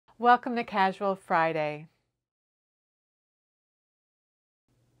Welcome to Casual Friday.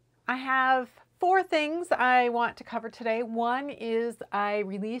 I have 4 things I want to cover today. One is I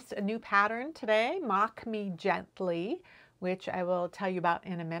released a new pattern today, Mock Me Gently, which I will tell you about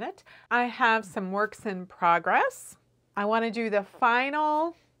in a minute. I have some works in progress. I want to do the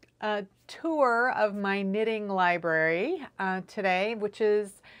final tour of my knitting library today, which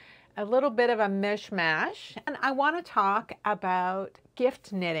is a little bit of a mishmash. And I want to talk about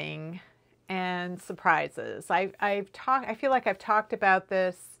gift knitting and surprises. I feel like I've talked about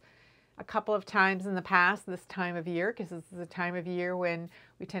this a couple of times in the past this time of year, because this is the time of year when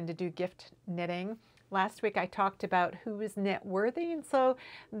we tend to do gift knitting. Last week I talked about who is knit worthy, and so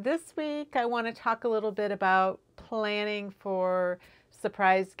this week I want to talk a little bit about planning for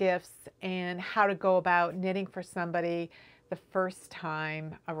surprise gifts and how to go about knitting for somebody the first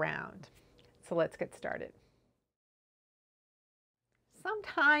time around. So let's get started.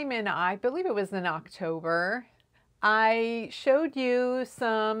 Sometime in, I believe it was in October, I showed you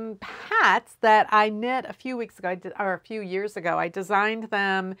some hats that I knit a few weeks ago, or a few years ago. I designed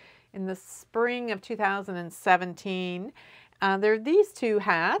them in the spring of 2017. They're these 2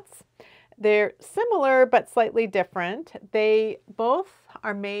 hats. They're similar but slightly different. They both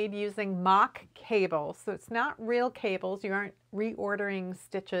are made using mock cables. So it's not real cables. You aren't reordering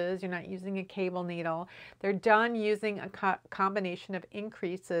stitches. You're not using a cable needle. They're done using a combination of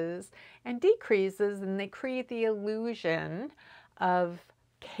increases and decreases, and they create the illusion of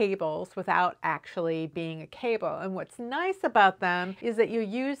cables without actually being a cable. And what's nice about them is that you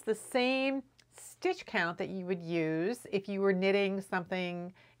use the same stitch count that you would use if you were knitting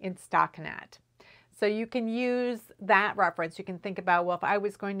something in stockinette. So you can use that reference. You can think about, well, if I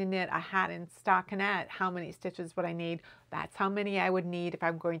was going to knit a hat in stockinette, how many stitches would I need? That's how many I would need if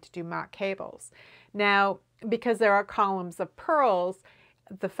I'm going to do mock cables. Now, because there are columns of purls,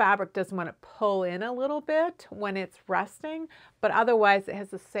 the fabric does want to pull in a little bit when it's resting, but otherwise it has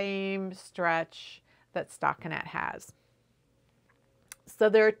the same stretch that stockinette has. So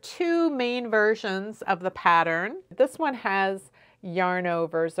there are 2 main versions of the pattern. This one has yarn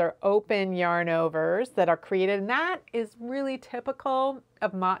overs, or open yarn overs that are created, and that is really typical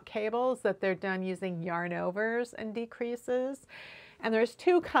of mock cables, that they're done using yarn overs and decreases. And there's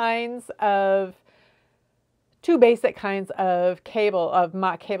 2 basic kinds of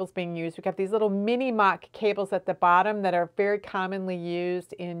mock cables being used. We have these little mini mock cables at the bottom that are very commonly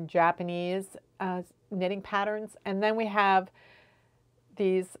used in Japanese knitting patterns, and then we have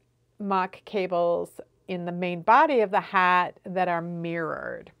these mock cables in the main body of the hat that are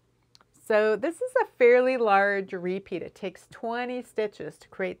mirrored. So this is a fairly large repeat. It takes 20 stitches to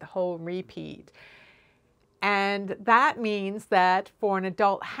create the whole repeat. And that means that for an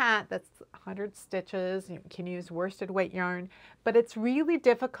adult hat, that's 100 stitches. You can use worsted weight yarn, but it's really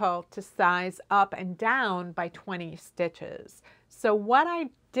difficult to size up and down by 20 stitches. So what I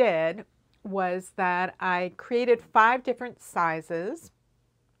did was that I created 5 different sizes.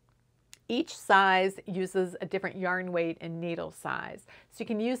 Each size uses a different yarn weight and needle size. So you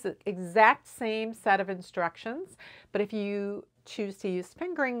can use the exact same set of instructions, but if you choose to use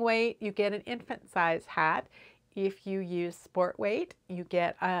fingering weight, you get an infant size hat. If you use sport weight, you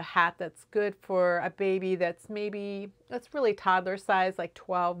get a hat that's good for a baby that's really toddler size, like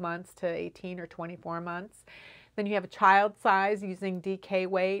 12 months to 18 or 24 months. Then you have a child size using DK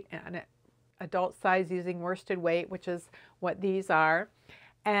weight and an adult size using worsted weight, which is what these are.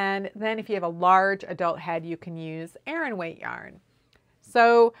 And then if you have a large adult head, you can use Aran weight yarn.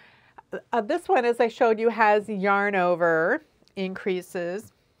 So this one, as I showed you, has yarn over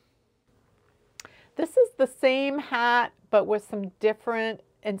increases. This is the same hat, but with some different,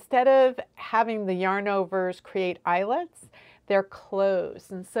 instead of having the yarn overs create eyelets, they're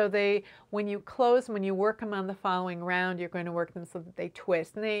closed. And so when you work them on the following round, you're going to work them so that they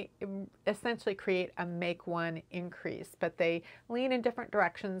twist. And they essentially create a make one increase, but they lean in different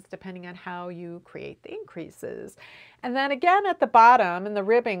directions depending on how you create the increases. And then again at the bottom in the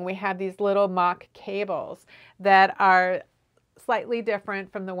ribbing, we have these little mock cables that are slightly different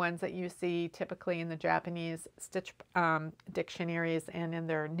from the ones that you see typically in the Japanese stitch dictionaries and in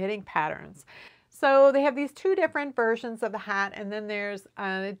their knitting patterns. So they have these 2 different versions of the hat, and then there's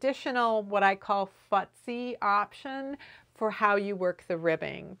an additional, what I call futzy option for how you work the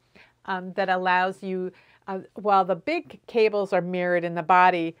ribbing that allows you, while the big cables are mirrored in the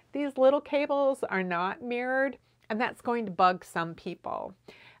body, these little cables are not mirrored, and that's going to bug some people.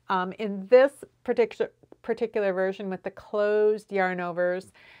 In this particular version with the closed yarn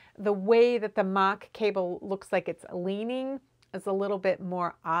overs, the way that the mock cable looks like it's leaning is a little bit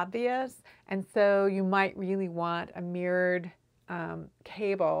more obvious, and so you might really want a mirrored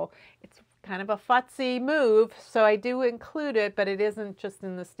cable. It's kind of a futzy move, so I do include it, but it isn't just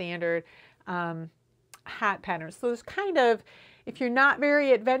in the standard hat pattern. So there's kind of, if you're not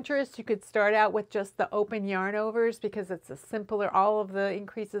very adventurous, you could start out with just the open yarn overs because it's a simpler, all of the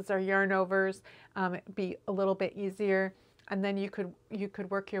increases are yarn overs. It'd be a little bit easier. And then you could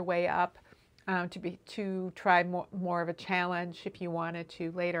work your way up to try more of a challenge if you wanted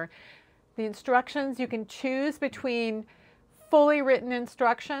to later. The instructions, you can choose between fully written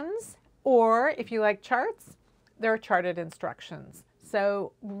instructions, or if you like charts, there are charted instructions.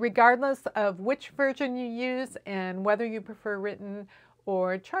 So regardless of which version you use and whether you prefer written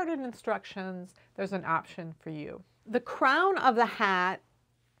or charted instructions, there's an option for you. The crown of the hat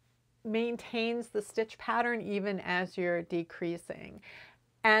maintains the stitch pattern even as you're decreasing.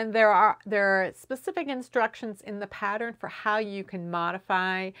 And there are specific instructions in the pattern for how you can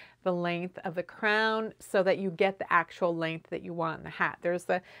modify the length of the crown so that you get the actual length that you want in the hat. There's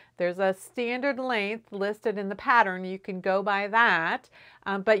a standard length listed in the pattern. You can go by that,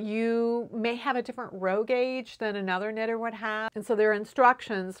 but you may have a different row gauge than another knitter would have. And so there are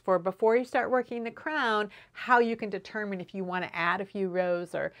instructions for before you start working the crown, how you can determine if you want to add a few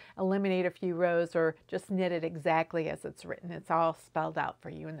rows or eliminate a few rows or just knit it exactly as it's written. It's all spelled out for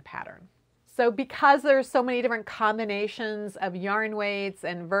you in the pattern. So because there's so many different combinations of yarn weights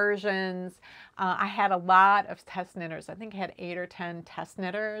and versions, I had a lot of test knitters. I think I had 8 or 10 test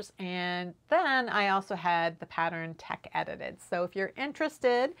knitters, and then I also had the pattern tech edited. So if you're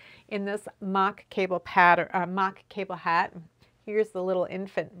interested in this mock cable pattern, mock cable hat, here's the little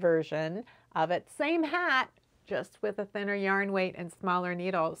infant version of it. Same hat, just with a thinner yarn weight and smaller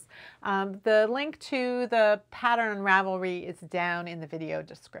needles. The link to the pattern Ravelry is down in the video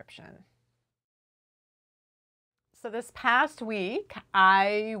description. So this past week,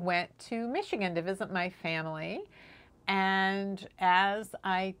 I went to Michigan to visit my family. And as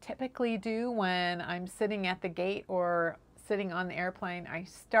I typically do when I'm sitting at the gate or sitting on the airplane, I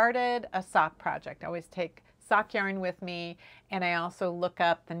started a sock project. I always take sock yarn with me, and I also look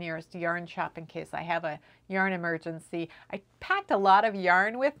up the nearest yarn shop in case I have a yarn emergency. I packed a lot of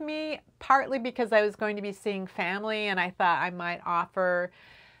yarn with me, partly because I was going to be seeing family and I thought I might offer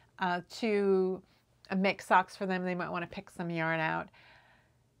to make socks for them. They might want to pick some yarn out.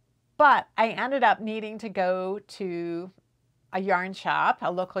 But I ended up needing to go to a yarn shop,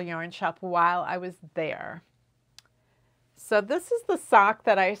 a local yarn shop, while I was there. So this is the sock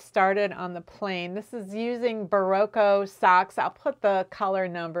that I started on the plane. This is using Barocco socks. I'll put the color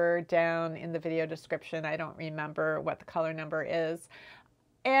number down in the video description. I don't remember what the color number is.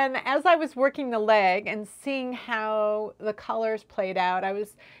 And as I was working the leg and seeing how the colors played out, I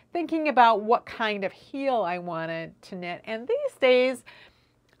was thinking about what kind of heel I wanted to knit. And these days,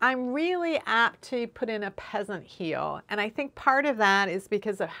 I'm really apt to put in a peasant heel. And I think part of that is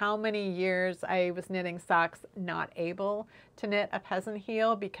because of how many years I was knitting socks not able to knit a peasant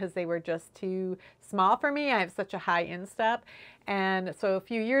heel because they were just too small for me. I have such a high instep. And so a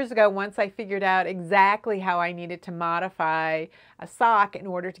few years ago, once I figured out exactly how I needed to modify a sock in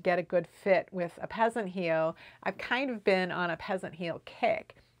order to get a good fit with a peasant heel, I've kind of been on a peasant heel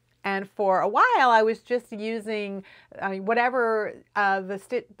kick. And for a while, I was just using whatever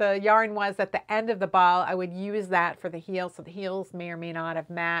the yarn was at the end of the ball. I would use that for the heel, so the heels may or may not have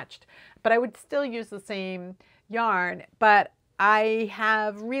matched. But I would still use the same yarn. But I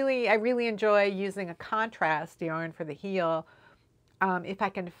really enjoy using a contrast yarn for the heel if I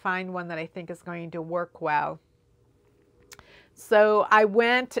can find one that I think is going to work well. So I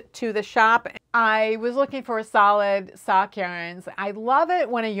went to the shop. I was looking for solid sock yarns. I love it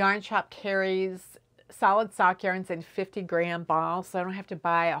when a yarn shop carries solid sock yarns in 50-gram balls, so I don't have to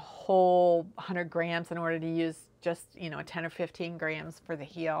buy a whole 100 grams in order to use just, 10 or 15 grams for the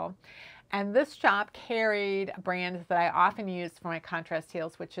heel. And this shop carried a brand that I often use for my contrast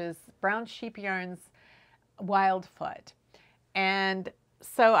heels, which is Brown Sheep Yarns Wildfoot. And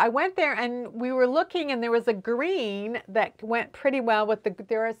so I went there and we were looking, and there was a green that went pretty well with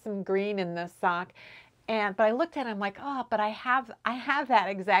there was some green in the sock. But I looked at it, I'm like, oh, but I have that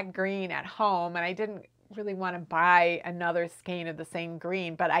exact green at home, and I didn't really want to buy another skein of the same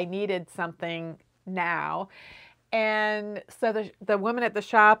green, but I needed something now. And so the woman at the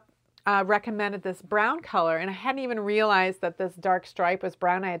shop recommended this brown color, and I hadn't even realized that this dark stripe was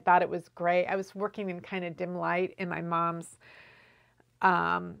brown. I had thought it was gray. I was working in kind of dim light in my mom's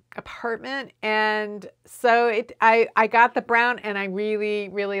apartment, and so I got the brown, and I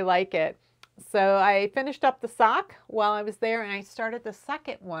really like it. So I finished up the sock while I was there, and I started the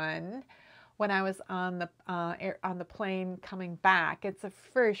second one when I was on the plane coming back. It's a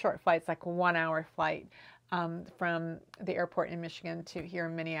very short flight. It's like a 1-hour flight. from the airport in Michigan to here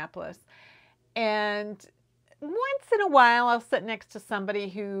in Minneapolis. And once in a while, I'll sit next to somebody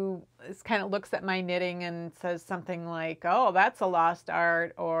who kind of looks at my knitting and says something like, "Oh, that's a lost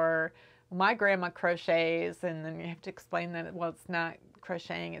art," or "My grandma crochets," and then you have to explain that, well, it's not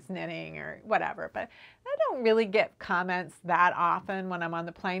crocheting, it's knitting or whatever. But I don't really get comments that often when I'm on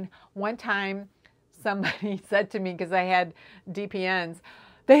the plane. One time, somebody said to me, because I had DPNs,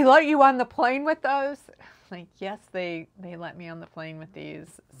 "They let you on the plane with those?" Like, yes, they let me on the plane with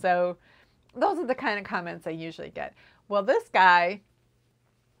these. So those are the kind of comments I usually get. Well, this guy,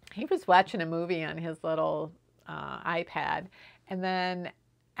 he was watching a movie on his little iPad, and then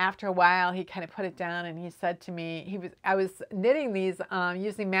after a while, he kind of put it down and he said to me, I was knitting these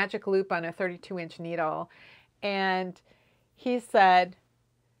using magic loop on a 32-inch needle, and he said,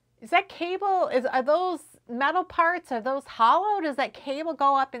 "Is that cable, are those metal parts, are those hollow? Does that cable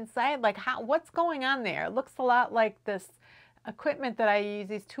go up inside? Like, what's going on there? It looks a lot like this equipment that I use,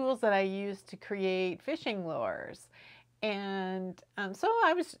 these tools that I use to create fishing lures." And so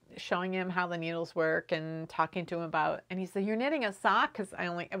I was showing him how the needles work and talking to him about, and he said, "You're knitting a sock?" Because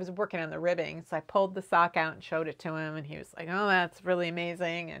I was working on the ribbing. So I pulled the sock out and showed it to him, and he was like, "Oh, that's really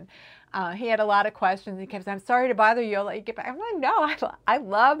amazing." And he had a lot of questions. He kept saying, "I'm sorry to bother you. I'll let you get back." I'm like, "No, I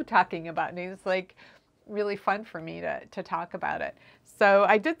love talking about it." And it's like really fun for me to talk about it. So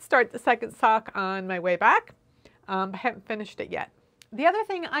I did start the second sock on my way back. I haven't finished it yet. The other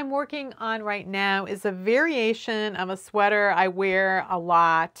thing I'm working on right now is a variation of a sweater I wear a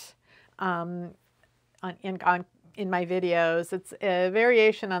lot in my videos. It's a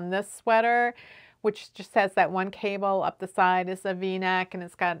variation on this sweater, which just has that one cable up the side. It's a V-neck, and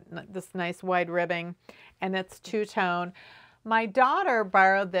it's got this nice wide ribbing, and it's two-tone. My daughter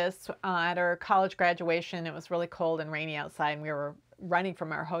borrowed this at her college graduation. It was really cold and rainy outside, and we were running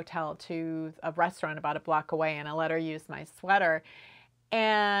from our hotel to a restaurant about a block away, and I let her use my sweater.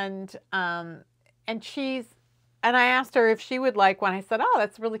 And I asked her if she would like one. I said, "Oh,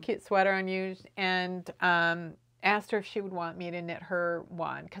 that's a really cute sweater on you," and asked her if she would want me to knit her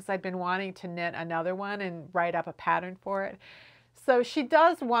one, because I'd been wanting to knit another one and write up a pattern for it. So she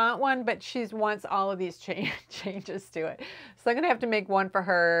does want one, but she wants all of these changes to it. So I'm going to have to make one for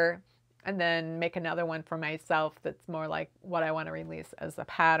her and then make another one for myself that's more like what I want to release as a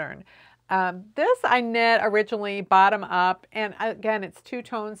pattern. This I knit originally bottom up, and again, it's two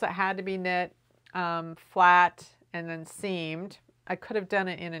tones that had to be knit flat and then seamed. I could have done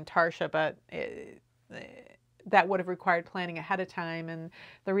it in intarsia, but that would have required planning ahead of time. And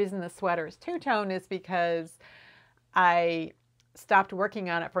the reason the sweater is two-tone is because I stopped working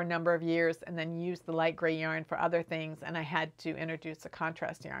on it for a number of years and then used the light gray yarn for other things, and I had to introduce a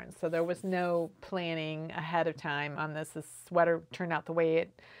contrast yarn. So there was no planning ahead of time on this. This sweater turned out the way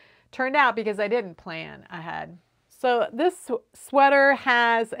it turned out because I didn't plan ahead. So this sweater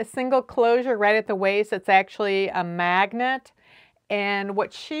has a single closure right at the waist. It's actually a magnet. And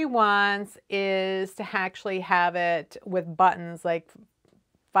what she wants is to actually have it with buttons, like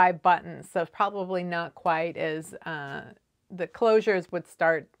 5 buttons. So probably not quite as, the closures would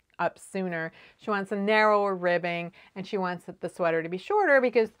start up sooner. She wants a narrower ribbing, and she wants the sweater to be shorter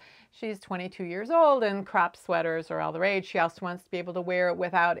because she's 22 years old and crop sweaters are all the rage. She also wants to be able to wear it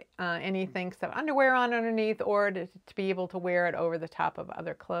without anything except underwear on underneath, or to be able to wear it over the top of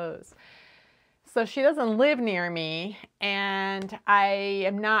other clothes. So she doesn't live near me, and I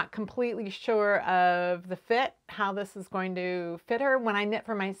am not completely sure of the fit, how this is going to fit her. When I knit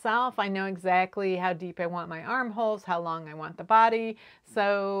for myself, I know exactly how deep I want my armholes, how long I want the body,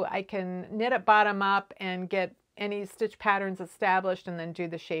 so I can knit it bottom up and get any stitch patterns established and then do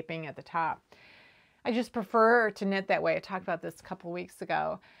the shaping at the top. I just prefer to knit that way. I talked about this a couple weeks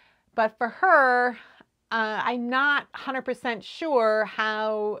ago. But for her, I'm not 100% sure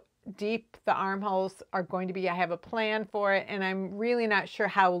how deep the armholes are going to be. I have a plan for it, and I'm really not sure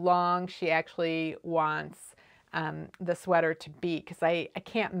how long she actually wants the sweater to be, because I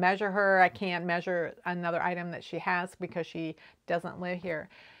can't measure her. I can't measure another item that she has because she doesn't live here.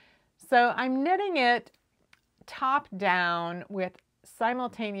 So I'm knitting it top down with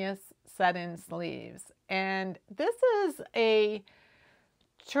simultaneous set-in sleeves, and this is a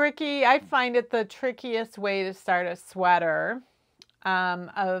tricky, I find it the trickiest way to start a sweater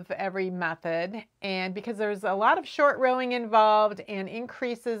of every method, and because there's a lot of short rowing involved and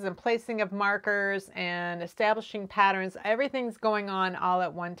increases and placing of markers and establishing patterns, everything's going on all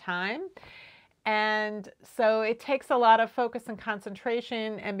at one time. And so it takes a lot of focus and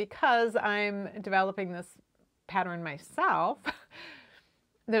concentration, and because I'm developing this pattern myself,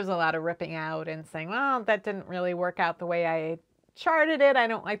 there's a lot of ripping out and saying, well, that didn't really work out the way I charted it. I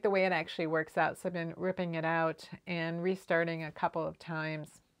don't like the way it actually works out, so I've been ripping it out and restarting a couple of times.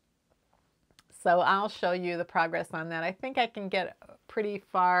 So I'll show you the progress on that. I think I can get pretty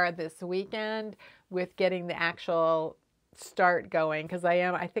far this weekend with getting the actual start going, because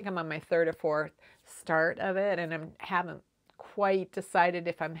I think I'm on my third or fourth start of it, and I haven't quite decided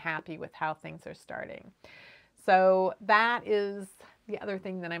if I'm happy with how things are starting. So that is the other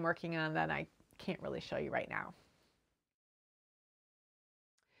thing that I'm working on that I can't really show you right now.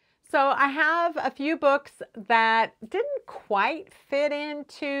 So I have a few books that didn't quite fit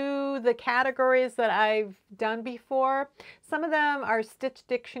into the categories that I've done before. Some of them are Stitch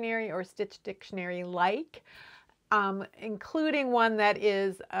Dictionary or Stitch Dictionary-like, including one that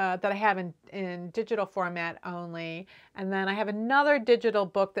is that I have in digital format only. And then I have another digital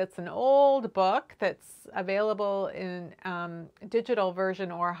book that's an old book that's available in digital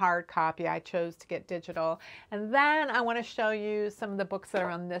version or hard copy. I chose to get digital. And then I want to show you some of the books that are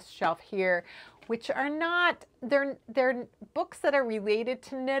on this shelf here, which are not, they're books that are related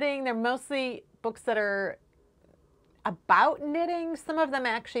to knitting. They're mostly books that are about knitting. Some of them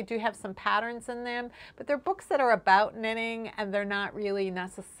actually do have some patterns in them, but they're books that are about knitting, and they're not really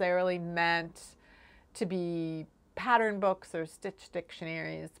necessarily meant to be pattern books or stitch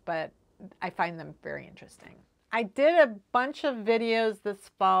dictionaries, but I find them very interesting. I did a bunch of videos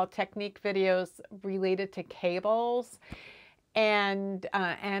this fall, technique videos related to cables and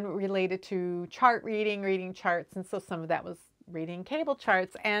related to chart reading, reading charts, and so some of that was reading cable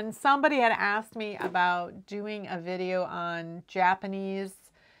charts. And somebody had asked me about doing a video on Japanese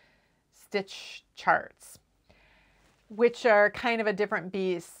stitch charts, which are kind of a different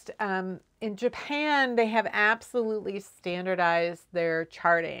beast. In Japan, they have absolutely standardized their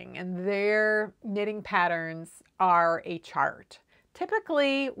charting, and their knitting patterns are a chart.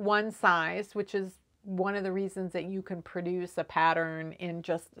 Typically one size, which is one of the reasons that you can produce a pattern in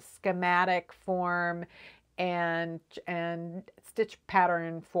just schematic form and stitch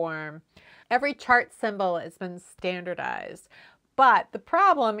pattern form. Every chart symbol has been standardized. But the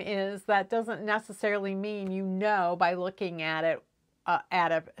problem is that doesn't necessarily mean you know by looking at it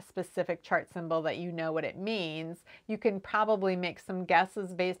at a specific chart symbol that you know what it means. You can probably make some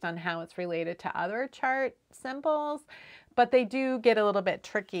guesses based on how it's related to other chart symbols, but they do get a little bit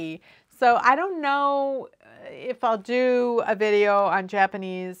tricky. So I don't know if I'll do a video on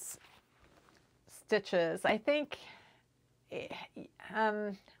Japanese stitches. I think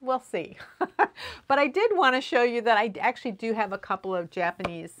we'll see. But I did want to show you that I actually do have a couple of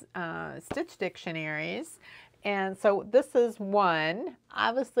Japanese stitch dictionaries. And so this is one.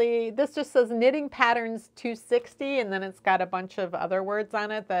 Obviously, this just says Knitting Patterns 260, and then it's got a bunch of other words on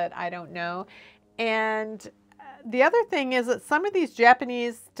it that I don't know. And the other thing is that some of these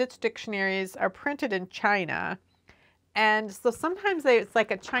Japanese stitch dictionaries are printed in China. And so sometimes it's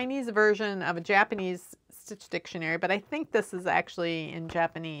like a Chinese version of a Japanese stitch dictionary, but I think this is actually in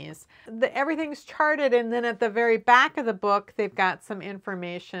Japanese. Everything's charted, and then at the very back of the book, they've got some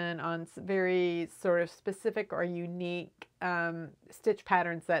information on very sort of specific or unique stitch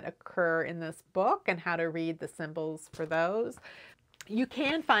patterns that occur in this book and how to read the symbols for those. You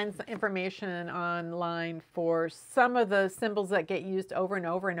can find some information online for some of the symbols that get used over and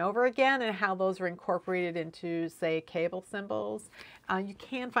over and over again and how those are incorporated into, say, cable symbols. You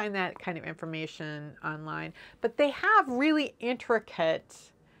can find that kind of information online, but they have really intricate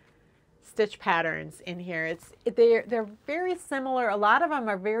stitch patterns in here. They're very similar. A lot of them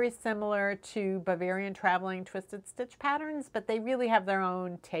are very similar to Bavarian Traveling Twisted Stitch patterns, but they really have their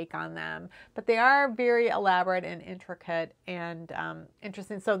own take on them. But they are very elaborate and intricate and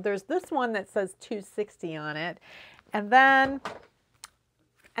interesting. So there's this one that says 260 on it, and then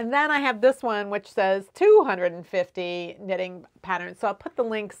I have this one which says 250 knitting patterns. So I'll put the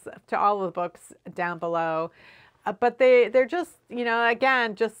links to all of the books down below. But they're just, you know,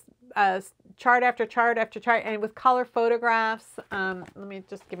 again, just chart after chart after chart, and with color photographs. Let me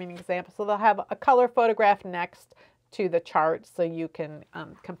just give you an example. So they'll have a color photograph next to the chart so you can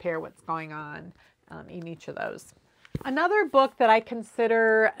compare what's going on in each of those. Another book that I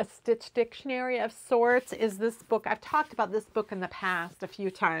consider a stitch dictionary of sorts is this book. I've talked about this book in the past a few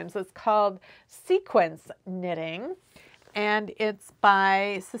times. It's called Sequence Knitting, and it's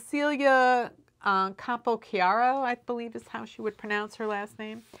by Cecelia Campochiaro, I believe is how she would pronounce her last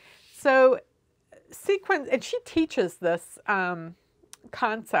name. So sequence, and she teaches this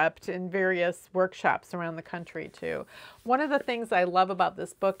concept in various workshops around the country too. One of the things I love about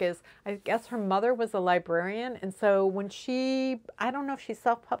this book is, I guess her mother was a librarian, and so when I don't know if she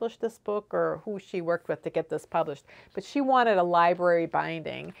self-published this book or who she worked with to get this published, but she wanted a library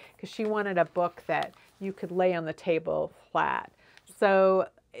binding because she wanted a book that you could lay on the table flat. So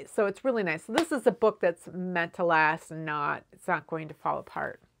it's really nice. So this is a book that's meant to last and it's not going to fall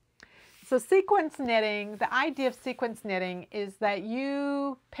apart. So sequence knitting, the idea of sequence knitting is that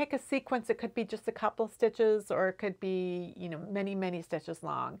you pick a sequence. It could be just a couple of stitches, or it could be, many, many stitches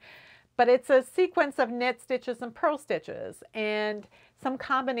long. But it's a sequence of knit stitches and purl stitches and some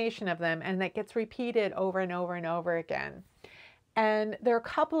combination of them, and that gets repeated over and over and over again. And there are a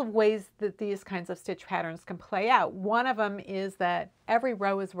couple of ways that these kinds of stitch patterns can play out. One of them is that every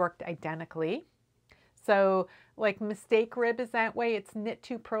row is worked identically. So like mistake rib is that way. It's knit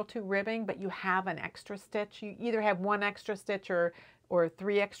 2, purl 2 ribbing, but you have an extra stitch. You either have 1 extra stitch or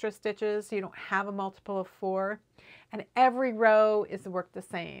 3 extra stitches. You don't have a multiple of 4. And every row is worked the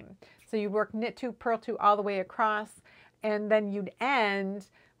same. So you work knit 2, purl 2 all the way across, and then you'd end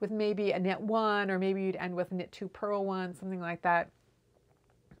with maybe a knit 1, or maybe you'd end with knit 2, purl 1, something like that.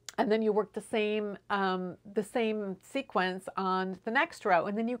 And then you work the same sequence on the next row.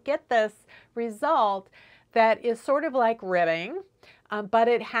 And then you get this result that is sort of like ribbing, but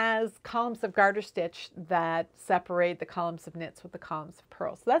it has columns of garter stitch that separate the columns of knits with the columns of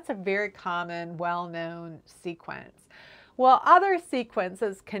purl. So that's a very common, well-known sequence. Well, other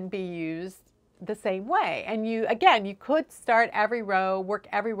sequences can be used the same way. And you could start every row, work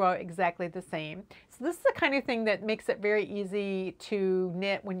every row exactly the same. So this is the kind of thing that makes it very easy to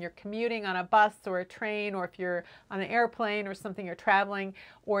knit when you're commuting on a bus or a train, or if you're on an airplane or something, you're traveling,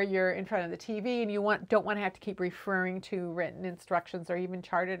 or you're in front of the TV and you don't want to have to keep referring to written instructions or even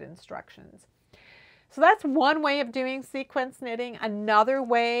charted instructions. So that's one way of doing sequence knitting. Another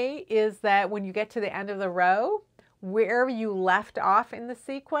way is that when you get to the end of the row, wherever you left off in the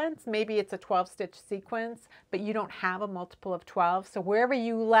sequence, maybe it's a 12-stitch sequence, but you don't have a multiple of 12. So wherever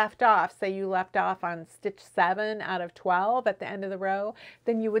you left off, say you left off on stitch 7 out of 12 at the end of the row,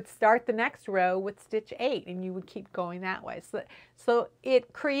 then you would start the next row with stitch 8, and you would keep going that way. So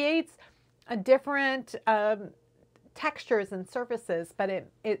it creates a different textures and surfaces, but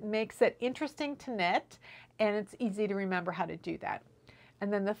it makes it interesting to knit, and it's easy to remember how to do that.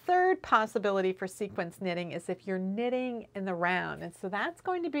 And then the third possibility for sequence knitting is if you're knitting in the round. And so that's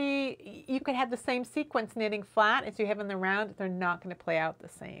going to be, you could have the same sequence knitting flat as you have in the round. They're not going to play out the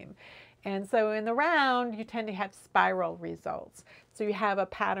same. And so in the round, you tend to have spiral results. So you have a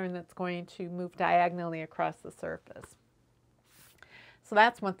pattern that's going to move diagonally across the surface. So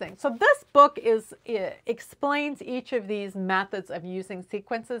that's one thing. So this book explains each of these methods of using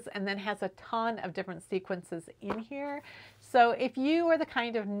sequences, and then has a ton of different sequences in here. So if you are the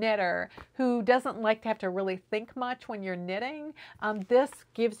kind of knitter who doesn't like to have to really think much when you're knitting, this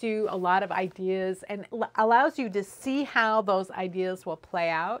gives you a lot of ideas and allows you to see how those ideas will play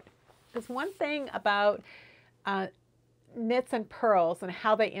out. Because one thing about knits and purls and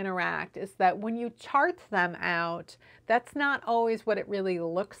how they interact is that when you chart them out, that's not always what it really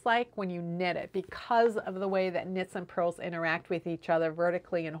looks like when you knit it, because of the way that knits and purls interact with each other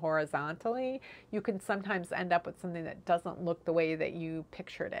vertically and horizontally. You can sometimes end up with something that doesn't look the way that you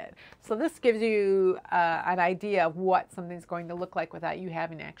pictured it. So this gives you an idea of what something's going to look like without you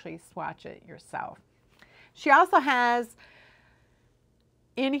having to actually swatch it yourself. She also has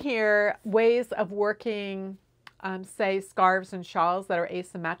in here ways of working say scarves and shawls that are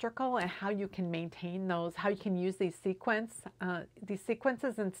asymmetrical, and how you can maintain those, how you can use these sequences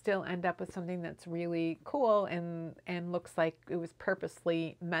and still end up with something that's really cool and looks like it was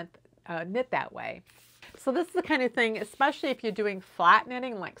purposely knit that way. So this is the kind of thing, especially if you're doing flat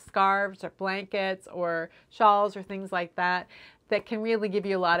knitting like scarves or blankets or shawls or things like that, that can really give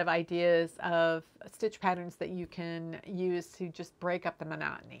you a lot of ideas of stitch patterns that you can use to just break up the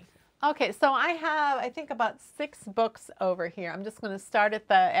monotony. Okay, so I have, I think, about 6 books over here. I'm just going to start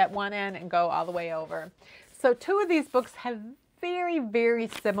at one end and go all the way over. So 2 of these books have very, very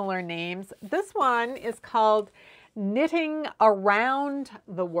similar names. This one is called Knitting Around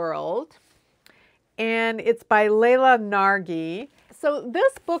the World, and it's by Leila Nargi. So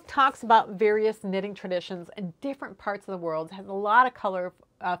this book talks about various knitting traditions in different parts of the world. It has a lot of color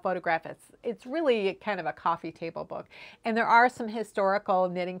photographs. It's really kind of a coffee table book. And there are some historical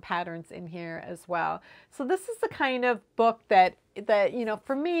knitting patterns in here as well. So this is the kind of book that you know,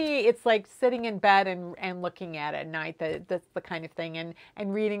 for me, it's like sitting in bed and looking at it at night. That's the kind of thing. And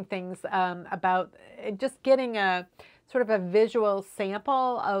reading things about just getting a sort of a visual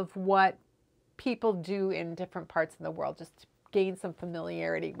sample of what people do in different parts of the world, just to gain some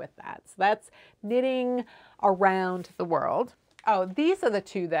familiarity with that. So that's Knitting Around the World. Oh, these are the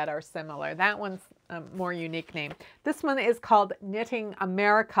 2 that are similar. That one's a more unique name. This one is called Knitting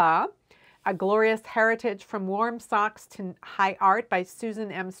America, A Glorious Heritage from Warm Socks to High Art by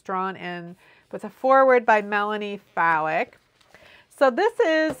Susan M. Strawn, and with a foreword by Melanie Fallick. So this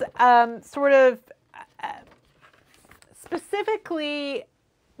is sort of specifically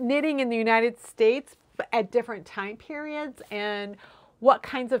knitting in the United States at different time periods and what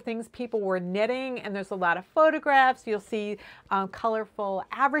kinds of things people were knitting. And there's a lot of photographs. You'll see colorful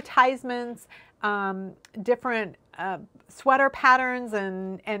advertisements, different sweater patterns,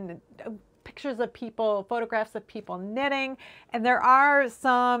 and pictures of people, photographs of people knitting. And there are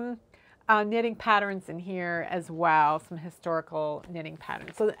some knitting patterns in here as well, some historical knitting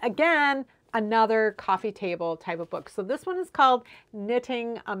patterns. So again, another coffee table type of book. So this one is called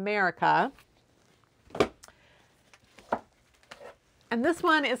Knitting America. And this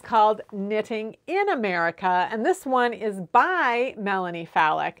one is called Knitting in America. And this one is by Melanie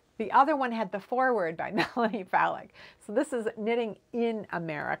Fallick. The other one had the foreword by Melanie Fallick. So this is Knitting in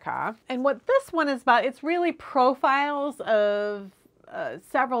America. And what this one is about, it's really profiles of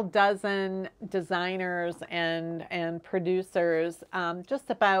several dozen designers and producers, just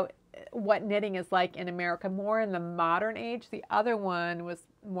about what knitting is like in America, more in the modern age. The other one was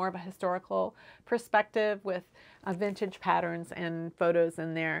more of a historical perspective with vintage patterns and photos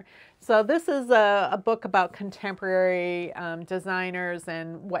in there. So this is a book about contemporary designers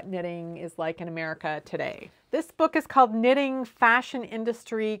and what knitting is like in America today. This book is called Knitting Fashion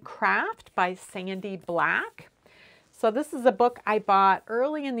Industry Craft by Sandy Black. So this is a book I bought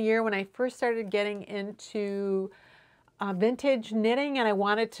early in the year when I first started getting into vintage knitting, and I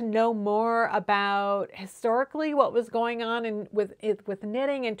wanted to know more about historically what was going on with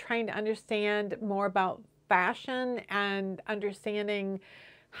knitting, and trying to understand more about fashion and understanding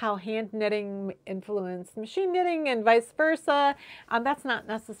how hand knitting influenced machine knitting and vice versa. That's not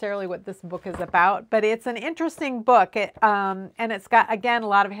necessarily what this book is about, but it's an interesting book. And it's got, again, a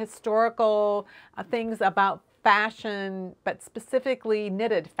lot of historical things about fashion, but specifically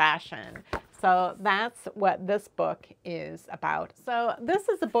knitted fashion. So that's what this book is about. So this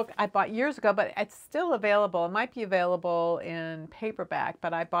is a book I bought years ago, but it's still available. It might be available in paperback,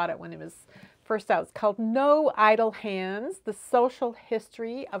 but I bought it when it was first out. It's called No Idle Hands, The Social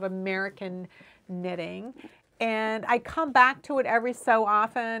History of American Knitting. And I come back to it every so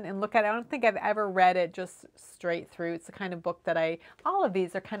often and look at it. I don't think I've ever read it just straight through. It's the kind of book that all of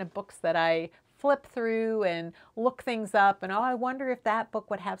these are kind of books that I flip through and look things up, and I wonder if that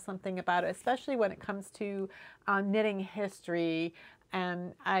book would have something about it, especially when it comes to knitting history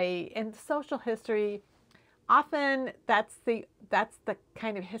and social history. Often that's the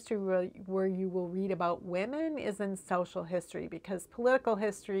kind of history where you will read about women is in social history, because political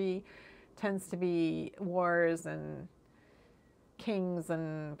history tends to be wars and kings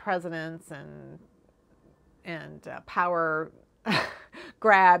and presidents and power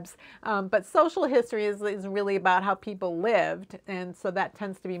grabs, but social history is really about how people lived, and so that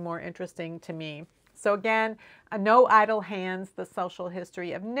tends to be more interesting to me. So again, No Idle Hands, The Social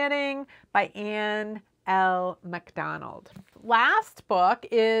History of Knitting by Anne L. MacDonald. Last book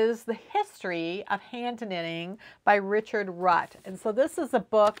is The History of Hand Knitting by Richard Rutt. And so this is a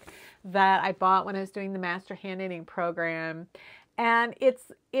book that I bought when I was doing the Master Hand Knitting program. And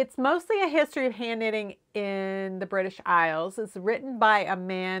it's mostly a history of hand knitting in the British Isles. It's written by a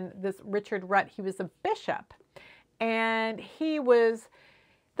man, this Richard Rutt. He was a bishop, and he was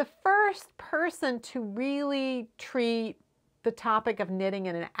the first person to really treat the topic of knitting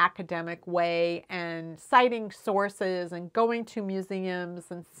in an academic way, and citing sources and going to museums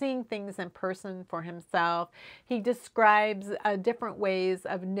and seeing things in person for himself. He describes different ways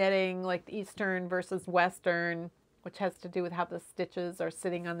of knitting, like Eastern versus Western, which has to do with how the stitches are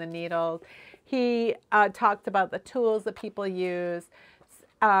sitting on the needles. He talked about the tools that people use,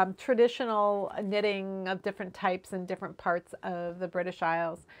 traditional knitting of different types in different parts of the British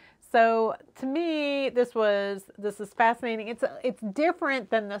Isles. So to me, this is fascinating. It's different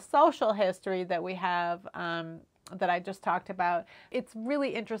than the social history that we have that I just talked about. It's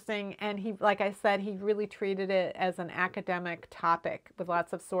really interesting, and he, like I said, he really treated it as an academic topic with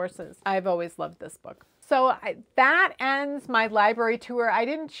lots of sources. I've always loved this book. So that ends my library tour. I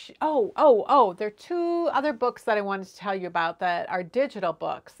didn't, there are two other books that I wanted to tell you about that are digital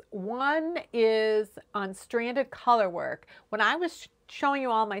books. One is on stranded colorwork. When I was showing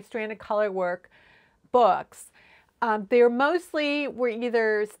you all my stranded colorwork books, they were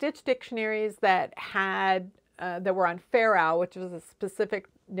either stitch dictionaries that were on Farrow, which was a specific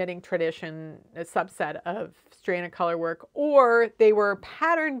knitting tradition, a subset of stranded colorwork, or they were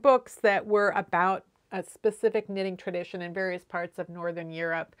pattern books that were about a specific knitting tradition in various parts of Northern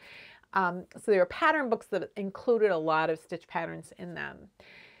Europe. So they were pattern books that included a lot of stitch patterns in them.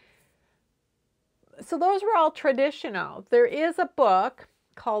 So those were all traditional. There is a book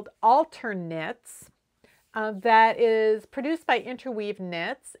called Alternates that is produced by Interweave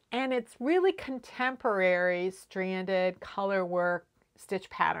Knits, and it's really contemporary stranded color work stitch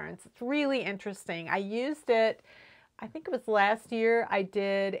patterns. It's really interesting. I used it, I think it was last year. I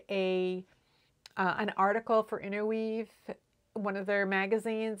did an article for Interweave, one of their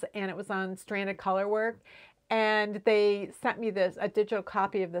magazines, and it was on stranded color work. And they sent me a digital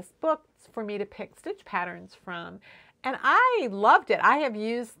copy of this book for me to pick stitch patterns from. And I loved it. I have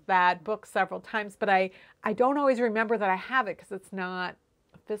used that book several times, but I don't always remember that I have it because it's not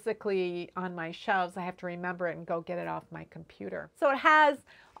physically on my shelves. I have to remember it and go get it off my computer. So it has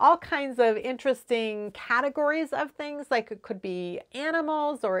all kinds of interesting categories of things, like it could be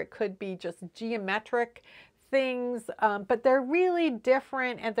animals or it could be just geometric things, but they're really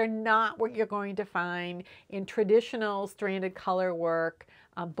different and they're not what you're going to find in traditional stranded color work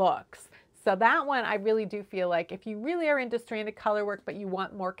books. So that one, I really do feel like if you really are into stranded color work, but you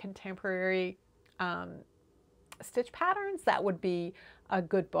want more contemporary stitch patterns, that would be a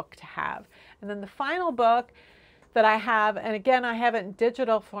good book to have. And then the final book that I have, and again, I have it in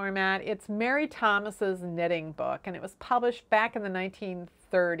digital format, it's Mary Thomas's knitting book, and it was published back in the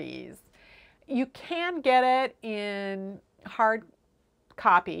 1930s. You can get it in hard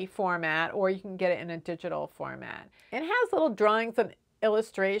copy format, or you can get it in a digital format. It has little drawings and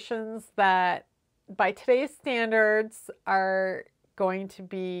illustrations that by today's standards are going to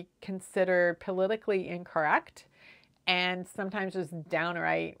be considered politically incorrect and sometimes just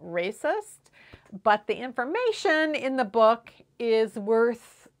downright racist. But the information in the book is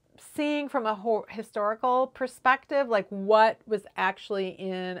worth seeing from a historical perspective, like what was actually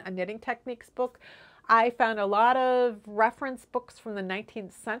in a knitting techniques book. I found a lot of reference books from the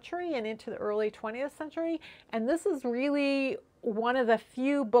 19th century and into the early 20th century, and this is really one of the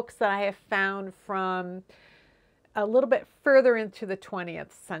few books that I have found from a little bit further into the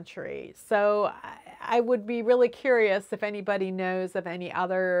 20th century. So I would be really curious if anybody knows of any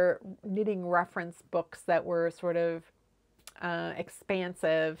other knitting reference books that were sort of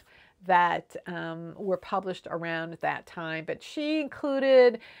expansive that were published around that time. But she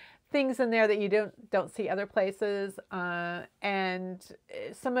included things in there that you don't see other places, and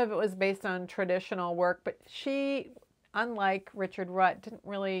some of it was based on traditional work, but she, unlike Richard Rutt, didn't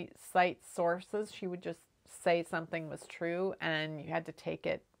really cite sources. She would just say something was true and you had to take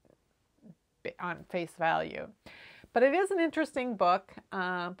it on face value. But it is an interesting book,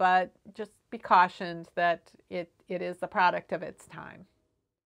 but just be cautioned that it is the product of its time.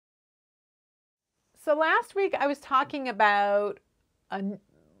 So last week I was talking about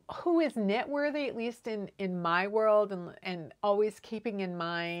who is knit-worthy, at least in my world, and always keeping in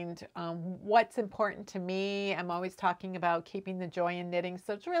mind what's important to me. I'm always talking about keeping the joy in knitting.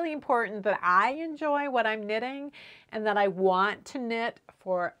 So it's really important that I enjoy what I'm knitting and that I want to knit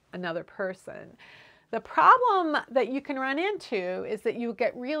for another person. The problem that you can run into is that you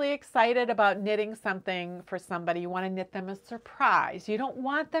get really excited about knitting something for somebody. You want to knit them a surprise. You don't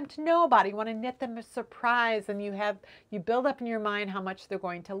want them to know about it. You want to knit them a surprise, and you build up in your mind how much they're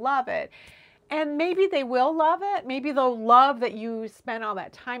going to love it. And maybe they will love it. Maybe they'll love that you spent all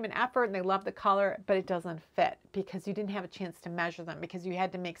that time and effort and they love the color, but it doesn't fit because you didn't have a chance to measure them, because you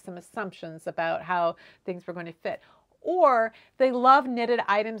had to make some assumptions about how things were going to fit. Or they love knitted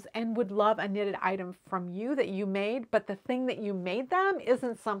items and would love a knitted item from you that you made, but the thing that you made them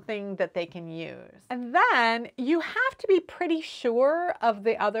isn't something that they can use. And then you have to be pretty sure of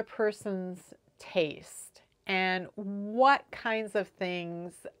the other person's taste and what kinds of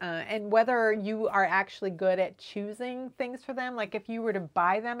things, and whether you are actually good at choosing things for them. Like if you were to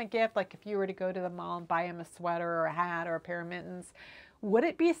buy them a gift, like if you were to go to the mall and buy them a sweater or a hat or a pair of mittens, would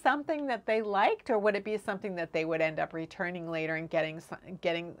it be something that they liked, or would it be something that they would end up returning later and getting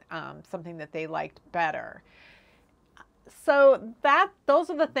something that they liked better? So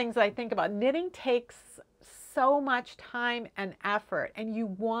those are the things that I think about. Knitting takes so much time and effort, and you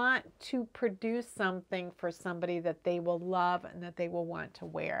want to produce something for somebody that they will love and that they will want to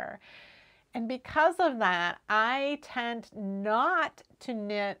wear. And because of that, I tend not to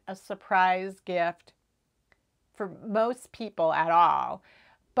knit a surprise gift for most people at all,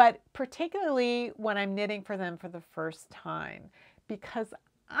 but particularly when I'm knitting for them for the first time, because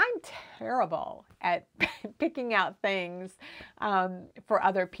I'm terrible at picking out things for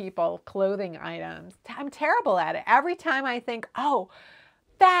other people, clothing items. I'm terrible at it. Every time I think, oh,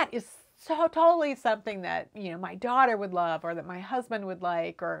 that is so totally something that, you know, my daughter would love or that my husband would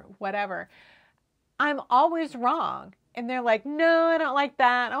like or whatever, I'm always wrong. And they're like, no, I don't like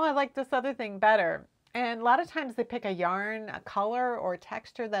that. Oh, I like this other thing better. And a lot of times they pick a yarn, a color, or a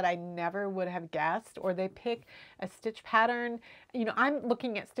texture that I never would have guessed, or they pick a stitch pattern. You know, I'm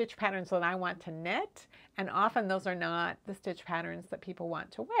looking at stitch patterns that I want to knit, and often those are not the stitch patterns that people want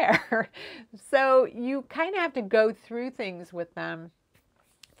to wear. So you kind of have to go through things with them.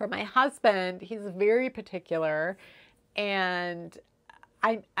 For my husband, he's very particular, and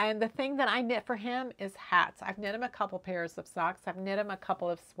the thing that I knit for him is hats. I've knit him a couple pairs of socks. I've knit him a couple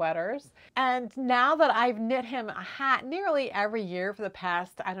of sweaters. And now that I've knit him a hat nearly every year for the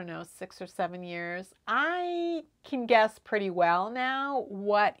past, I don't know, 6 or 7 years, I can guess pretty well now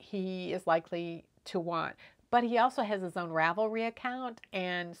what he is likely to want. But he also has his own Ravelry account,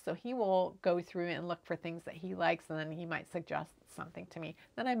 and so he will go through and look for things that he likes, and then he might suggest something to me.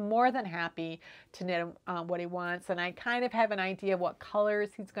 Then I'm more than happy to knit him what he wants, and I kind of have an idea of what colors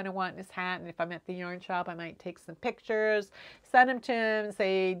he's going to want in his hat, and if I'm at the yarn shop, I might take some pictures, send them to him,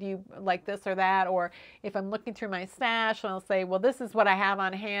 say, do you like this or that? Or if I'm looking through my stash, I'll say, well, this is what I have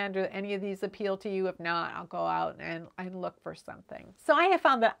on hand. Do any of these appeal to you? If not, I'll go out and look for something. So I have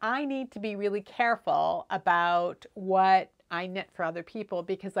found that I need to be really careful about what I knit for other people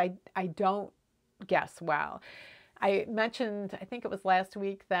because I don't guess well. I mentioned, I think it was last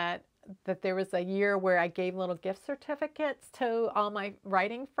week, that there was a year where I gave little gift certificates to all my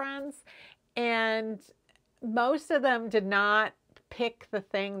writing friends, and most of them did not pick the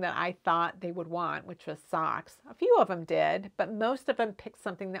thing that I thought they would want, which was socks. A few of them did, but most of them picked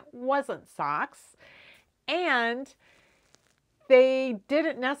something that wasn't socks, and they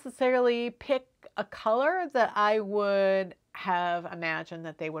didn't necessarily pick a color that I would have imagined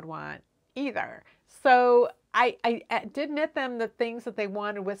that they would want either. So I did knit them the things that they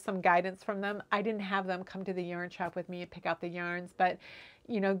wanted with some guidance from them. I didn't have them come to the yarn shop with me and pick out the yarns, but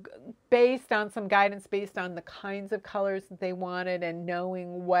you know, based on some guidance, based on the kinds of colors that they wanted and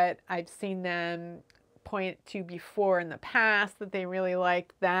knowing what I've seen them point to before in the past that they really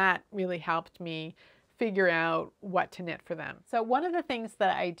liked, that really helped me figure out what to knit for them. So one of the things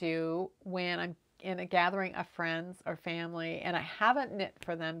that I do when I'm in a gathering of friends or family and I haven't knit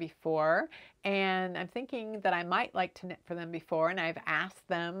for them before, and I'm thinking that I might like to knit for them before, and I've asked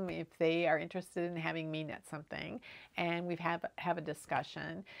them if they are interested in having me knit something, and we've have a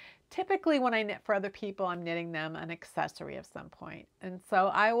discussion. Typically when I knit for other people, I'm knitting them an accessory of some point. And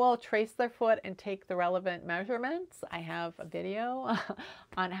so I will trace their foot and take the relevant measurements. I have a video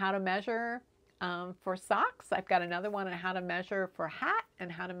on how to measure for socks. I've got another one on how to measure for a hat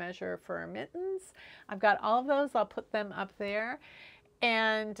and how to measure for mittens. I've got all of those. I'll put them up there.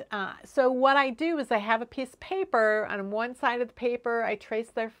 And so what I do is I have a piece of paper. On one side of the paper, I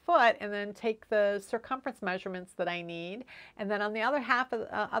trace their foot and then take the circumference measurements that I need. And then on the other half of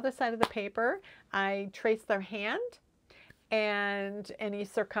the other side of the paper, I trace their hand and any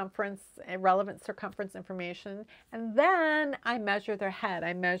circumference, relevant circumference information. And then I measure their head.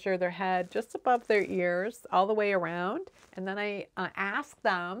 I measure their head just above their ears all the way around. And then I ask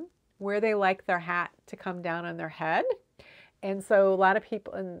them where they like their hat to come down on their head. And so a lot of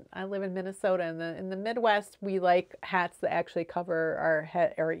people, and I live in Minnesota, in the Midwest, we like hats that actually cover our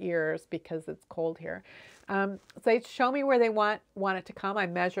head, our ears, because it's cold here. So they show me where they want it to come. I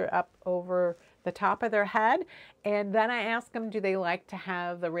measure up over the top of their head, and then I ask them, do they like to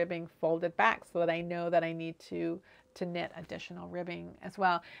have the ribbing folded back, so that I know that I need to knit additional ribbing as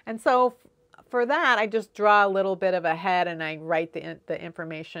well. And so for that, I just draw a little bit of a head and I write the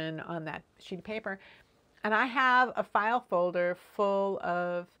information on that sheet of paper. And I have a file folder full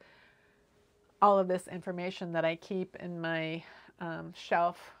of all of this information that I keep in my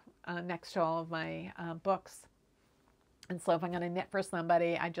shelf next to all of my books. And so if I'm going to knit for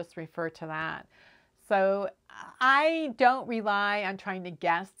somebody, I just refer to that. So I don't rely on trying to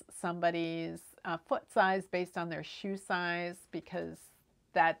guess somebody's foot size based on their shoe size, because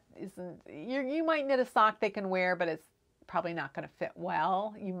that isn't, you might knit a sock they can wear, but it's probably not going to fit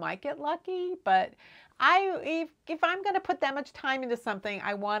well. You might get lucky, but if I'm going to put that much time into something,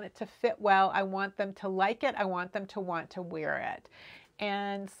 I want it to fit well. I want them to like it. I want them to want to wear it.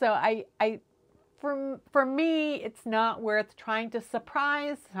 And so for me, it's not worth trying to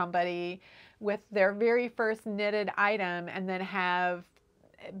surprise somebody with their very first knitted item and then have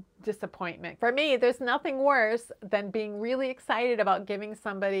disappointment. For me, there's nothing worse than being really excited about giving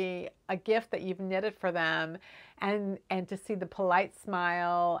somebody a gift that you've knitted for them, and to see the polite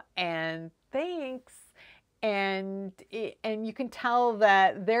smile and thanks, and you can tell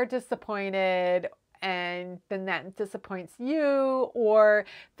that they're disappointed, and then that disappoints you, or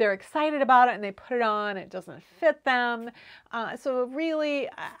they're excited about it and they put it on, it doesn't fit them. So really,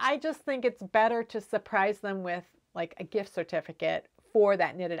 I just think it's better to surprise them with like a gift certificate for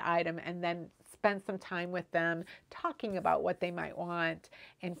that knitted item, and then spend some time with them talking about what they might want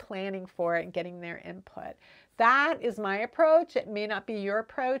and planning for it and getting their input. That is my approach. It may not be your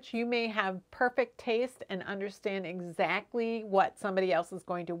approach. You may have perfect taste and understand exactly what somebody else is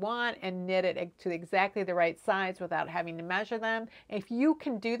going to want and knit it to exactly the right size without having to measure them. If you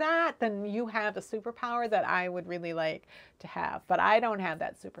can do that, then you have a superpower that I would really like to have, but I don't have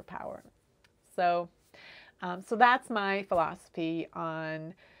that superpower. So, so that's my philosophy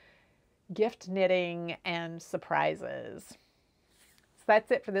on gift knitting and surprises. So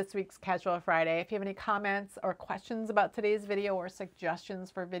that's it for this week's Casual Friday. If you have any comments or questions about today's video or suggestions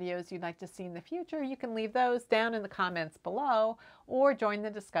for videos you'd like to see in the future, you can leave those down in the comments below or join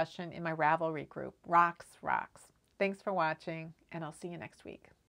the discussion in my Ravelry group, Rocks. Thanks for watching, and I'll see you next week.